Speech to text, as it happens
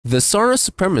The Sarna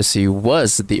Supremacy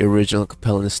was the original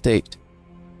Capellan state.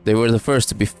 They were the first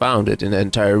to be founded in the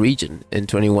entire region in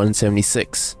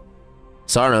 2176.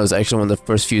 Sarna was actually one of the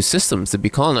first few systems to be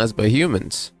colonized by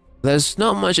humans. There's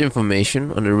not much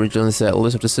information on the original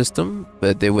settlers of the system,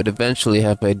 but they would eventually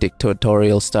have a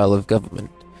dictatorial style of government,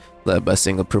 led by a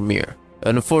single premier.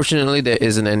 Unfortunately, there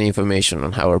isn't any information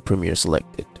on how our premier is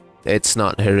selected. It's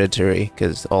not hereditary,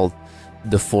 because all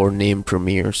the 4 named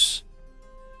premiers,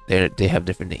 they have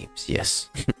different names, yes.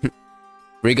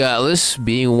 Regardless,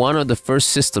 being one of the first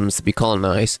systems to be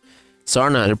colonized,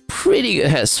 Sarna had a pretty good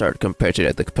head start compared to the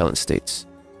other Capellan states.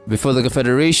 Before the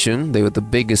Confederation, they were the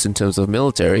biggest in terms of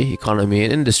military, economy,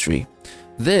 and industry.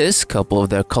 This, coupled with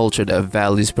their culture that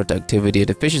values productivity and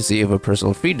efficiency over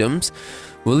personal freedoms,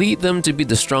 will lead them to be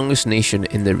the strongest nation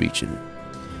in the region.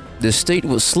 The state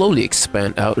would slowly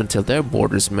expand out until their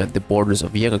borders met the borders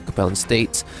of younger Capellan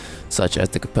states, such as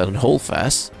the Capellan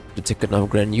Holdfast, the Tikhonov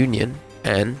Grand Union,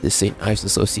 and the St. Ives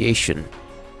Association.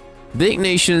 Big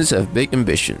nations have big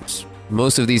ambitions.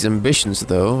 Most of these ambitions,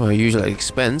 though, are usually at the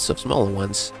expense of smaller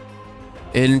ones.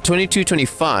 In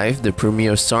 2225, the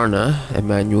Premier of Sarna,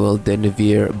 Emmanuel de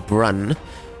Nevers-Brunn,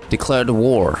 declared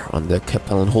war on the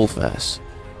Capellan Holdfast,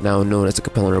 now known as the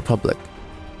Capellan Republic.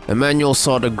 Emmanuel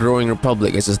saw the growing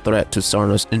republic as a threat to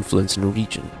Sarna's influence in the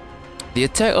region. The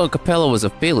attack on Capella was a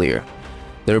failure.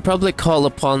 The Republic called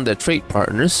upon their trade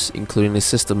partners, including the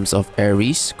systems of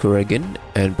Ares, Kurgan,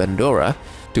 and Bandora,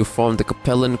 to form the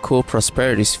Capellan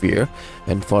Co-Prosperity Sphere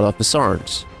and fought off the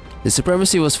Sarns. The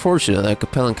Supremacy was fortunate that a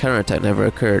Capellan counterattack never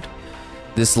occurred.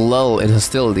 This lull in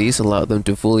hostilities allowed them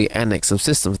to fully annex some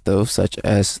systems though, such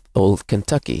as Old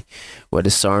Kentucky, where the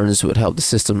Sarns would help the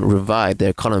system revive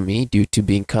their economy due to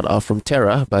being cut off from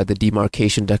Terra by the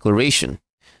Demarcation Declaration.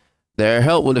 Their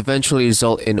help would eventually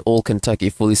result in Old Kentucky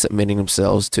fully submitting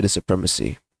themselves to the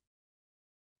Supremacy.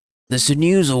 The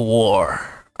sinews of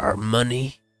war are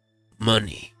money,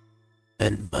 money,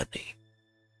 and money.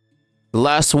 The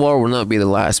last war will not be the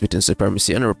last between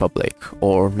Supremacy and the Republic,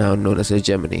 or now known as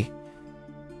Hegemony.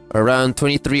 Around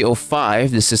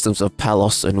 2305, the systems of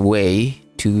Palos and Wei,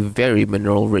 2 very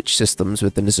mineral-rich systems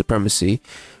within the Supremacy,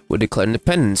 would declare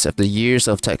independence after years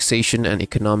of taxation and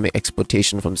economic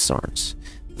exploitation from the Sarns.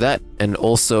 That, and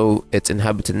also its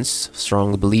inhabitants'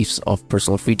 strong beliefs of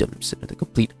personal freedoms, the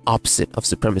complete opposite of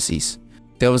Supremacy's.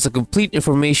 There was a complete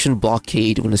information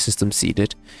blockade when the system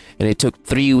ceded, and it took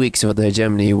 3 weeks before the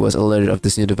Hegemony was alerted of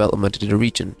this new development in the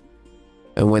region.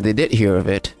 And when they did hear of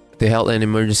it, they held an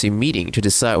emergency meeting to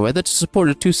decide whether to support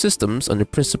the 2 systems on the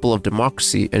principle of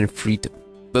democracy and freedom.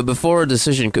 But before a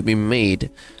decision could be made,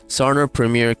 Sarna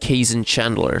Premier Kazan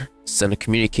Chandler sent a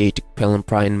communique to Capellan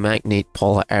Prime magnate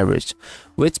Paula Average,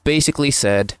 which basically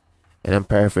said, and I'm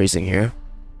paraphrasing here,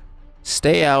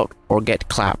 "Stay out or get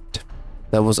clapped."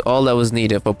 That was all that was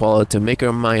needed for Paula to make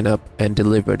her mind up and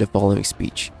deliver the following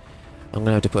speech. I'm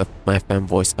gonna have to put my fan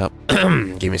voice up.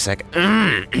 Give me a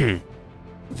second.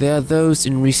 There are those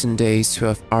in recent days who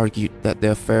have argued that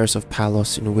the affairs of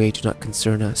Palos in a way do not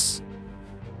concern us.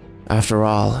 After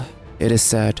all, it is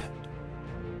said,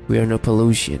 we are no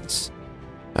Pelusians.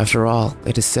 After all,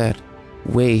 it is said,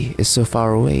 Wei is so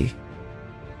far away.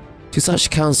 To such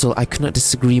counsel, I could not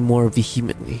disagree more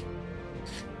vehemently.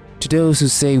 To those who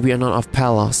say we are not of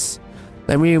Palos,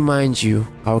 let me remind you,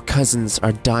 our cousins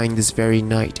are dying this very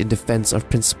night in defense of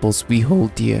principles we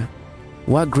hold dear.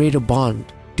 What greater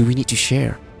bond do we need to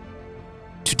share?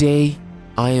 Today,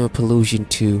 I am a Pelusian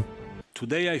too.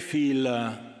 Today I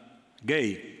feel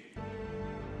gay.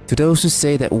 To those who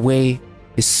say that Wei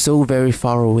is so very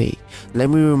far away, let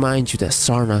me remind you that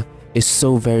Sarna is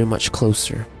so very much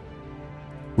closer.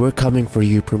 We're coming for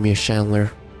you, Premier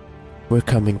Chandler. We're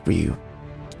coming for you.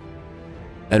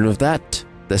 And with that,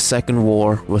 the Second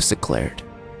War was declared.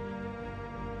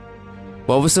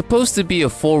 What was supposed to be a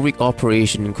 4-week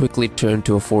operation quickly turned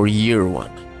to a 4-year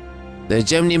one. The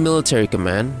Hegemony Military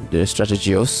Command, the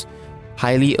Strategios,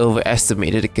 highly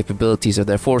overestimated the capabilities of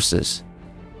their forces.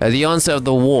 At the onset of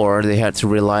the war, they had to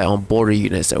rely on border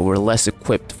units that were less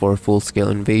equipped for a full-scale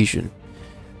invasion.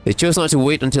 They chose not to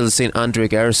wait until the St. Andre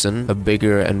garrison, a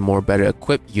bigger and more better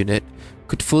equipped unit,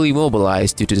 could fully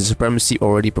mobilize due to the Supremacy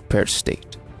already prepared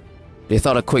state. They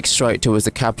thought a quick strike towards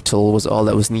the capital was all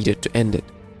that was needed to end it.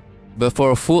 But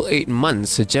for a full 8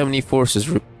 months, Hegemony forces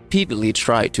repeatedly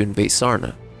tried to invade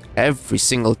Sarna. Every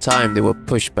single time they were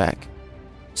pushed back.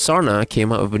 Sarna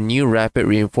came up with a new rapid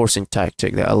reinforcing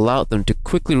tactic that allowed them to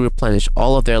quickly replenish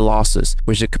all of their losses,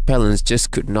 which the Capellans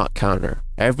just could not counter.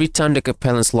 Every time the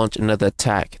Capellans launched another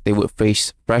attack, they would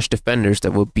face fresh defenders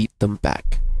that would beat them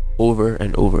back, over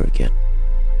and over again.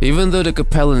 Even though the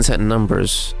Capellans had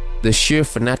numbers, the sheer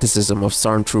fanaticism of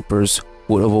Sarn troopers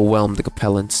would overwhelm the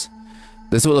Capellans.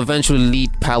 This will eventually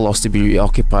lead Palos to be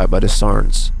reoccupied by the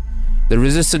Sarns. The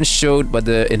resistance showed by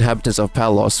the inhabitants of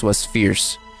Palos was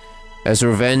fierce. As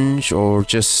revenge, or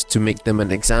just to make them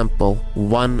an example,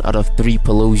 1 out of 3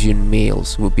 Pelosian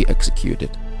males would be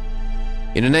executed.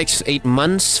 In the next 8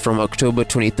 months, from October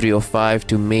 2305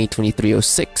 to May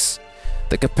 2306,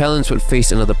 the Capellans would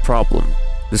face another problem.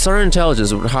 The Sarn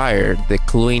intelligence would hire the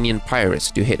Cluanian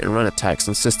pirates to hit-and-run attacks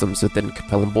on systems within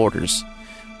Capellan borders.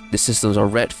 The systems are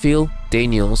Redfield,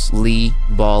 Daniels, Lee,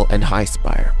 Ball, and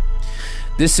Highspire.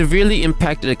 This severely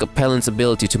impacted the Capellans'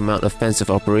 ability to mount offensive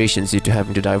operations due to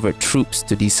having to divert troops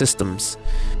to these systems.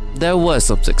 There was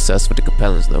some success for the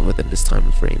Capellans though within this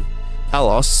time frame.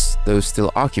 Palos, though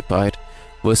still occupied,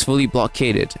 was fully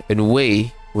blockaded and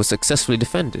Way was successfully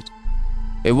defended.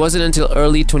 It wasn't until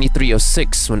early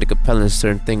 2306 when the Capellans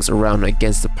turned things around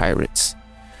against the pirates.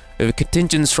 With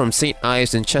contingents from St.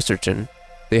 Ives and Chesterton,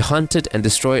 they hunted and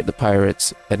destroyed the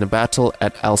pirates in a battle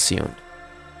at Alcyone.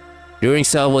 During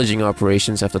salvaging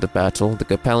operations after the battle, the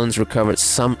Capellans recovered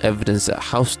some evidence that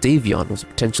House Davion was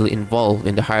potentially involved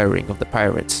in the hiring of the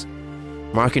pirates,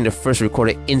 marking the first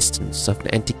recorded instance of an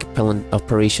anti-Capellan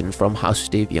operation from House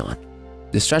Davion.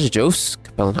 The Strategos,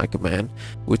 Capellan High Command,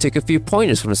 would take a few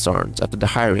pointers from the Sarns after the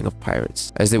hiring of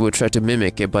pirates, as they would try to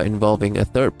mimic it by involving a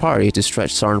third party to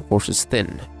stretch Sarn forces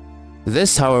thin.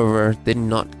 This, however, did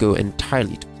not go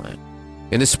entirely to plan.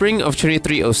 In the spring of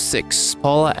 2306,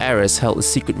 Paula Ares held a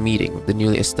secret meeting with the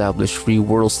newly established Free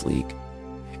Worlds League.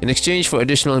 In exchange for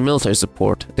additional military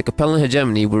support, the Capellan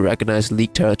hegemony would recognize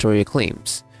League territorial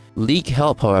claims. League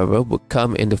help, however, would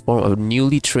come in the form of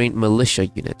newly trained militia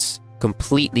units,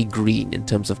 completely green in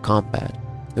terms of combat.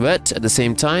 But at the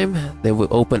same time, they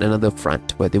would open another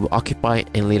front where they would occupy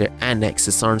and later annex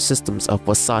the Sarn systems of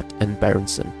Wasat and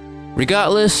Berenson.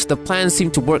 Regardless, the plan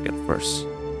seemed to work at first.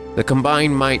 The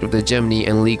combined might of the Gemini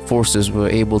and League forces were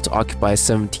able to occupy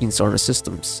 17 Sarna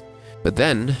systems. But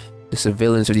then, the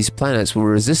civilians of these planets would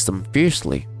resist them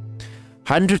fiercely.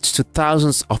 Hundreds to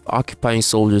thousands of occupying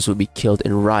soldiers would be killed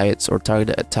in riots or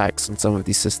targeted attacks on some of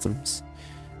these systems.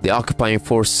 The occupying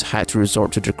force had to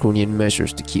resort to draconian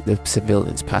measures to keep the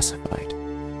civilians pacified.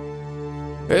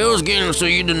 It was getting so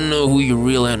you didn't know who your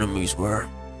real enemies were.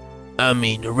 I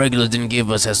mean, the regulars didn't give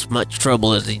us as much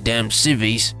trouble as the damn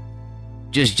civvies.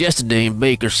 Just yesterday in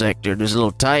Baker Sector, this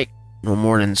little tyke, no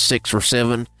more than 6 or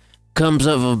 7, comes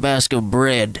up with a basket of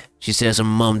bread she says her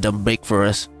mom done baked for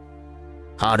us.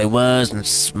 Hot it was, and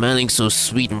smelling so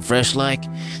sweet and fresh like,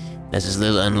 as his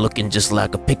little and looking just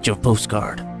like a picture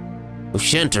postcard. The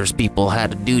Shenter's people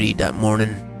had a duty that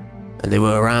morning, and they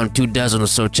were around 2 dozen or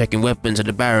so checking weapons at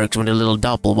the barracks when the little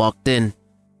doppel walked in.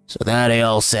 So there they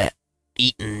all sat,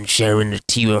 eating, sharing the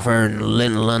tea with her, and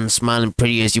Lin smiling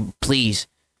pretty as you please,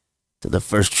 till the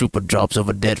first trooper drops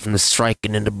over dead from the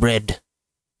striking and the bread.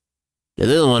 The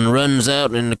little one runs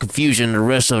out, and in the confusion the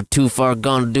rest are too far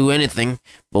gone to do anything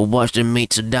but watch their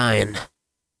mates a dying.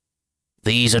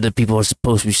 These are the people we're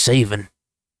supposed to be saving.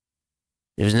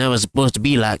 It was never supposed to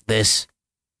be like this.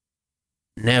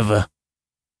 Never.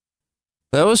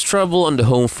 There was trouble on the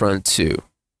home front too.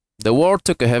 The war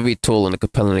took a heavy toll on the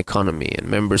Capellan economy, and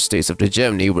member states of the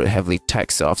Gemini were heavily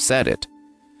taxed to offset it.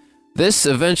 This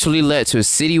eventually led to a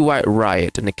citywide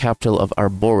riot in the capital of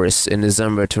Arboris in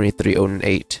December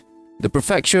 2308. The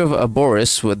prefecture of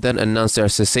Arboris would then announce their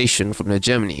cessation from the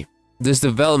Gemini. This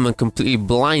development completely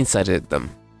blindsided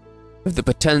them. With the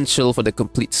potential for the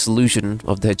complete solution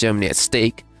of the hegemony at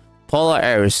stake, Paula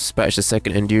Ares dispatched the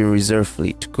 2nd Enduring Reserve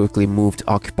Fleet to quickly move to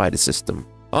occupy the system.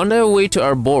 On their way to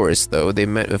Arboris, though, they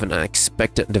met with an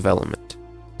unexpected development.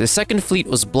 The 2nd Fleet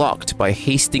was blocked by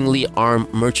hastily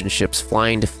armed merchant ships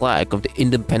flying the flag of the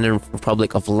Independent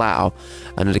Republic of Lao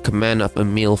under the command of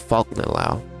Emil Faulkner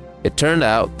Lao. It turned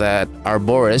out that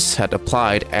Arboris had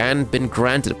applied and been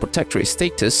granted protectorate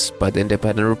status by the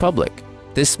Independent Republic.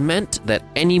 This meant that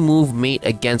any move made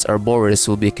against Arboris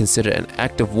will be considered an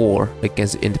act of war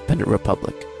against the Independent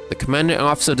Republic. The commanding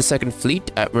officer of the 2nd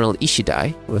Fleet, Admiral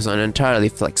Ishidai, was an entirely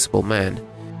flexible man.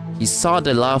 He saw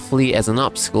the Lao fleet as an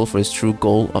obstacle for his true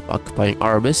goal of occupying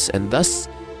Arbis, and thus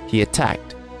he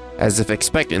attacked. As if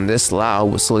expecting this, Lao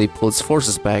would slowly pull his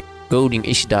forces back, goading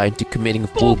Ishidai into committing a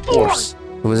full force.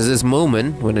 It was at this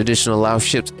moment when additional Lao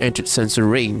ships entered sensor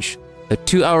range. A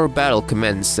 2-hour battle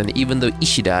commenced, and even though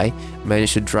Ishidai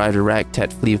managed to drive the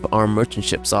ragtag fleet of armed merchant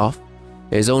ships off,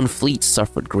 his own fleet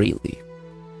suffered greatly.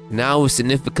 Now with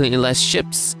significantly less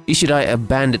ships, Ishidai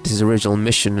abandoned his original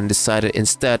mission and decided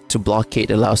instead to blockade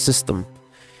the Lao system.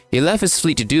 He left his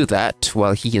fleet to do that,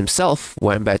 while he himself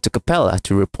went back to Capella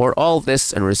to report all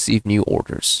this and receive new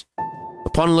orders.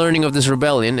 Upon learning of this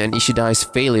rebellion and Ishidai's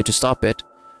failure to stop it,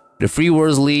 The Free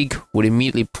Worlds League would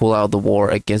immediately pull out the war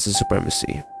against the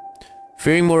Supremacy.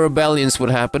 Fearing more rebellions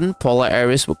would happen, Paula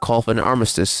Ares would call for an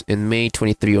armistice in May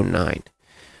 2309.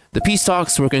 The peace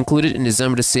talks were concluded in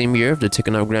December the same year, the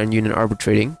Tikhonov Grand Union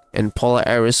arbitrating, and Paula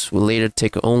Ares would later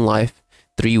take her own life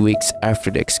 3 weeks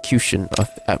after the execution of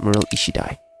Admiral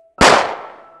Ishidai.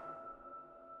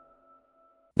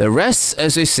 The rest,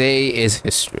 as they say, is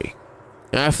history.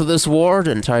 After this war, the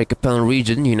entire Capellan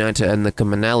region united under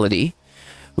commonality,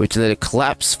 which led to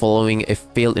collapse following a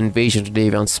failed invasion of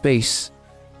Davion space.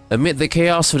 Amid the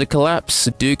chaos of the collapse,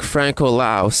 Duke Franco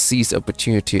Lau seized the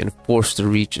opportunity and forced the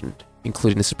region,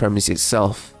 including the Supremacy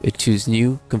itself, into his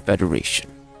new Confederation.